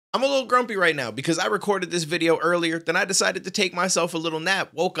I'm a little grumpy right now because I recorded this video earlier, then I decided to take myself a little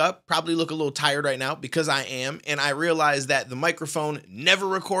nap, woke up, probably look a little tired right now because I am, and I realized that the microphone never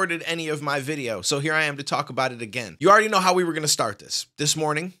recorded any of my video, so here I am to talk about it again. You already know how we were going to start this. This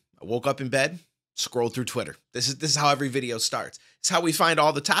morning, I woke up in bed, scrolled through Twitter. This is how every video starts. It's how we find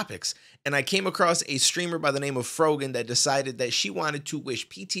all the topics. And I came across a streamer by the name of Frogan that decided that she wanted to wish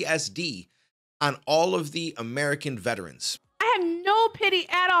PTSD on all of the American veterans. I have no pity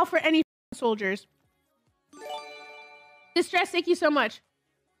at all for any soldiers. Distress, thank you so much.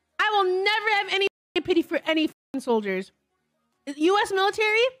 I will never have any pity for any soldiers. U.S.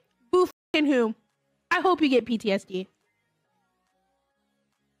 military? Boo f***ing who? I hope you get PTSD.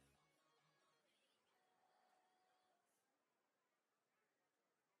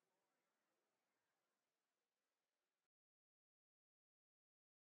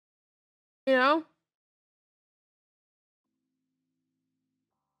 You know?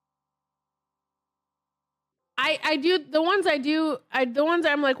 I do the ones the ones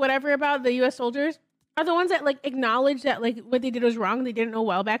I'm like whatever about the U.S. soldiers are the ones that like acknowledge that like what they did was wrong. They didn't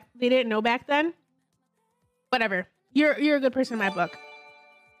know back then. Whatever. You're a good person in my book.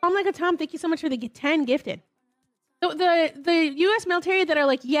 I'm like a Tom. Thank you so much for the 10 gifted. The U.S. military that are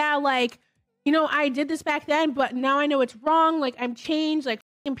like, yeah, like, you know, I did this back then, but now I know it's wrong. Like I'm changed. Like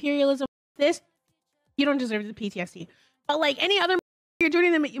imperialism. This you don't deserve the PTSD. But like any other, you're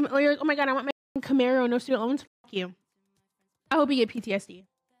joining them. You're like, oh my god, I want my Camaro, no student loans. Fuck you. I hope you get PTSD.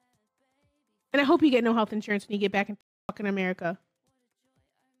 And I hope you get no health insurance when you get back in fucking America.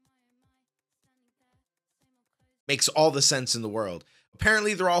 Makes all the sense in the world.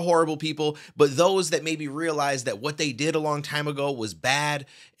 Apparently they're all horrible people, but those that maybe realize that what they did a long time ago was bad,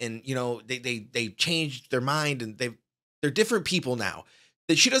 and you know they changed their mind, and they're different people now.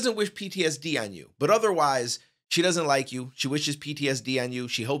 That she doesn't wish PTSD on you, but otherwise she doesn't like you. She wishes PTSD on you.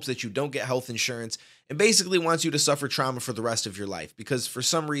 She hopes that you don't get health insurance and basically wants you to suffer trauma for the rest of your life because for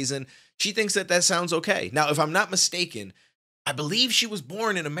some reason she thinks that that sounds okay. Now, if I'm not mistaken, I believe she was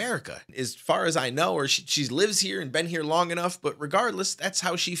born in America as far as I know, or she lives here and been here long enough, but regardless, that's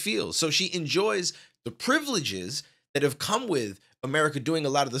how she feels. So she enjoys the privileges that have come with America doing a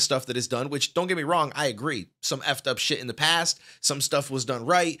lot of the stuff that is done, which don't get me wrong, I agree. Some effed up shit in the past, some stuff was done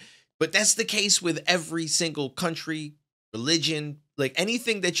right. But that's the case with every single country, religion, like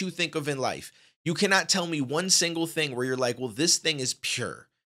anything that you think of in life. You cannot tell me one single thing where you're like, well, this thing is pure.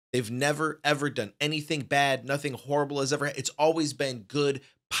 They've never, ever done anything bad. Nothing horrible has ever, it's always been good,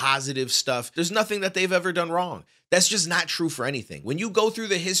 positive stuff. There's nothing that they've ever done wrong. That's just not true for anything. When you go through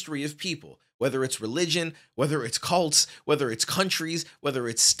the history of people, whether it's religion, whether it's cults, whether it's countries, whether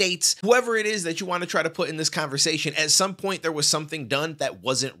it's states, whoever it is that you want to try to put in this conversation, at some point there was something done that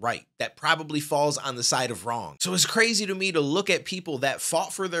wasn't right, that probably falls on the side of wrong. So it's crazy to me to look at people that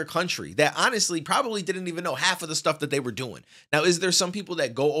fought for their country that honestly probably didn't even know half of the stuff that they were doing. Now, is there some people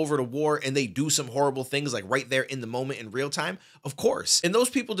that go over to war and they do some horrible things like right there in the moment in real time? Of course. And those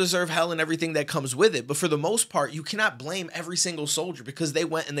people deserve hell and everything that comes with it. But for the most part, you cannot blame every single soldier because they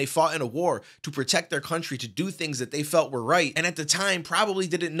went and they fought in a war to protect their country, to do things that they felt were right, and at the time probably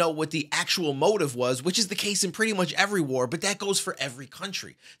didn't know what the actual motive was, which is the case in pretty much every war, but that goes for every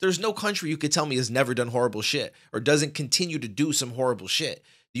country. There's no country you could tell me has never done horrible shit or doesn't continue to do some horrible shit.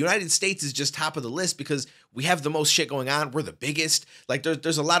 The United States is just top of the list because we have the most shit going on. We're the biggest. Like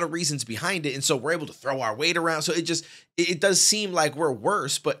there's a lot of reasons behind it. And so we're able to throw our weight around. So it does seem like we're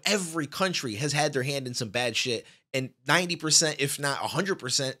worse, but every country has had their hand in some bad shit. And 90%, if not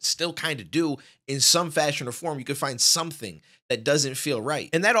 100%, still kind of do in some fashion or form. You could find something that doesn't feel right.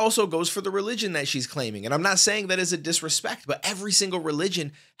 And that also goes for the religion that she's claiming. And I'm not saying that as a disrespect, but every single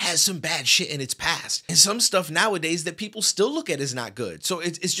religion has some bad shit in its past. And some stuff nowadays that people still look at as not good. So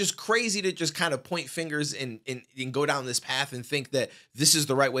it's just crazy to just kind of point fingers and go down this path and think that this is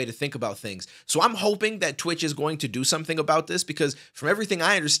the right way to think about things. So I'm hoping that Twitch is going to do something about this because from everything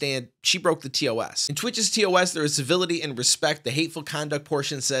I understand, she broke the TOS. In Twitch's TOS, there is civility and respect. The hateful conduct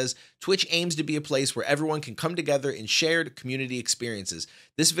portion says, Twitch aims to be a place where everyone can come together in shared community experiences.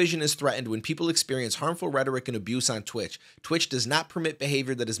 This vision is threatened when people experience harmful rhetoric and abuse on Twitch. Twitch does not permit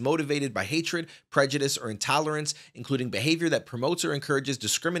behavior that is motivated by hatred, prejudice, or intolerance, including behavior that promotes or encourages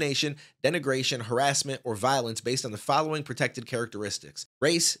discrimination, denigration, harassment, or violence based on the following protected characteristics: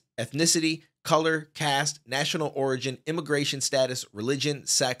 race, ethnicity, color, caste, national origin, immigration status, religion,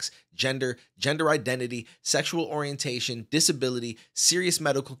 sex, gender, gender identity, sexual orientation, disability, serious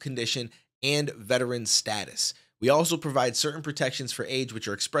medical condition, and veteran status. We also provide certain protections for age, which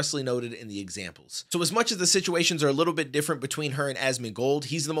are expressly noted in the examples. So as much as the situations are a little bit different between her and Asmongold,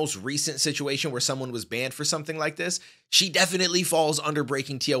 he's the most recent situation where someone was banned for something like this. She definitely falls under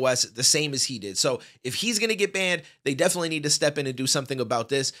breaking TOS the same as he did. So if he's going to get banned, they definitely need to step in and do something about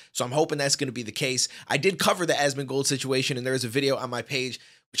this. So I'm hoping that's going to be the case. I did cover the Asmongold situation, and there's a video on my page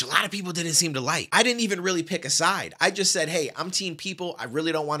which a lot of people didn't seem to like. I didn't even really pick a side. I just said, hey, I'm team people. I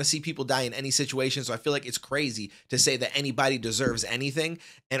really don't want to see people die in any situation. So I feel like it's crazy to say that anybody deserves anything.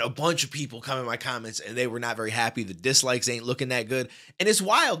 And a bunch of people come in my comments and they were not very happy. The dislikes ain't looking that good. And it's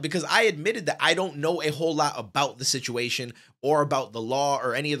wild because I admitted that I don't know a whole lot about the situation or about the law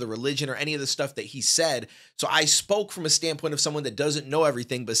or any of the religion or any of the stuff that he said. So I spoke from a standpoint of someone that doesn't know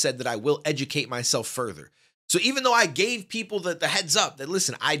everything, but said that I will educate myself further. So even though I gave people the heads up that,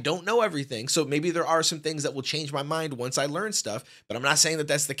 listen, I don't know everything, so maybe there are some things that will change my mind once I learn stuff, but I'm not saying that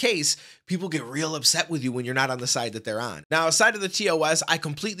that's the case. People get real upset with you when you're not on the side that they're on. Now, aside of the TOS, I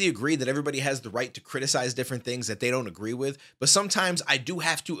completely agree that everybody has the right to criticize different things that they don't agree with, but sometimes I do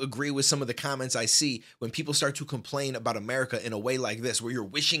have to agree with some of the comments I see when people start to complain about America in a way like this, where you're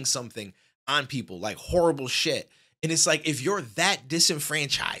wishing something on people, like horrible shit. And it's like, if you're that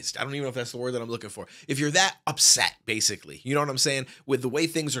disenfranchised, I don't even know if that's the word that I'm looking for. If you're that upset, basically, you know what I'm saying? With the way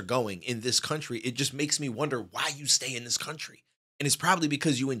things are going in this country, it just makes me wonder why you stay in this country. And it's probably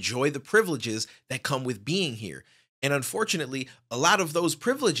because you enjoy the privileges that come with being here. And unfortunately, a lot of those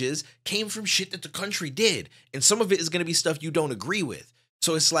privileges came from shit that the country did. And some of it is going to be stuff you don't agree with.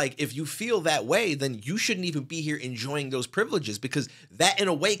 So it's like, if you feel that way, then you shouldn't even be here enjoying those privileges, because that in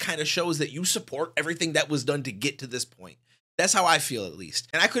a way kind of shows that you support everything that was done to get to this point. That's how I feel, at least.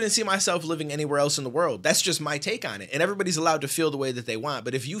 And I couldn't see myself living anywhere else in the world. That's just my take on it. And everybody's allowed to feel the way that they want.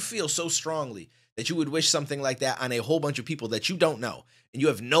 But if you feel so strongly that you would wish something like that on a whole bunch of people that you don't know, and you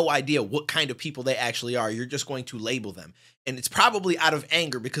have no idea what kind of people they actually are, you're just going to label them. And it's probably out of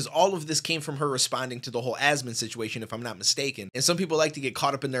anger, because all of this came from her responding to the whole Asmon situation, if I'm not mistaken. And some people like to get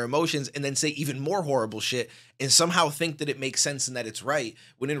caught up in their emotions and then say even more horrible shit and somehow think that it makes sense and that it's right,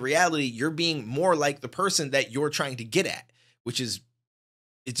 when in reality, you're being more like the person that you're trying to get at, which is,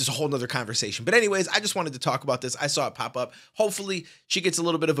 it's just a whole nother conversation. But anyways, I just wanted to talk about this. I saw it pop up. Hopefully she gets a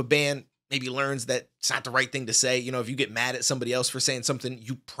little bit of a ban. Maybe learns that it's not the right thing to say. You know, if you get mad at somebody else for saying something,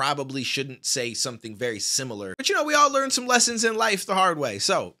 you probably shouldn't say something very similar. But you know, we all learn some lessons in life the hard way.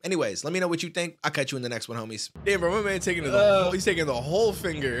 So anyways, let me know what you think. I'll catch you in the next one, homies. Damn, bro, my man taking he's taking the whole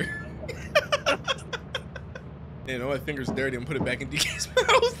finger. You know, my finger's dirty. I'm gonna put it back in DK's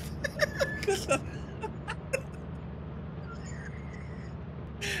mouth.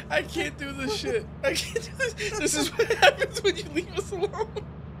 I can't do this shit. I can't do this. This is what happens when you leave us alone.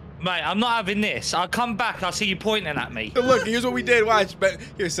 Mate, I'm not having this. I'll come back. I'll see you pointing at me. So look, here's what we did. Watch. But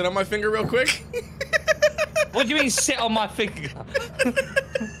here, sit on my finger real quick. What do you mean sit on my finger? And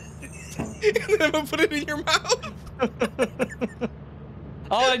then I'm gonna put it in your mouth.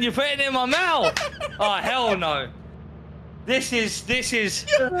 Oh, and you're putting it in my mouth? Oh, hell no. This is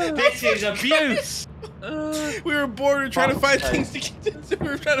abuse. We were bored. We were trying to find things to get into. We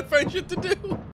were trying to find shit to do.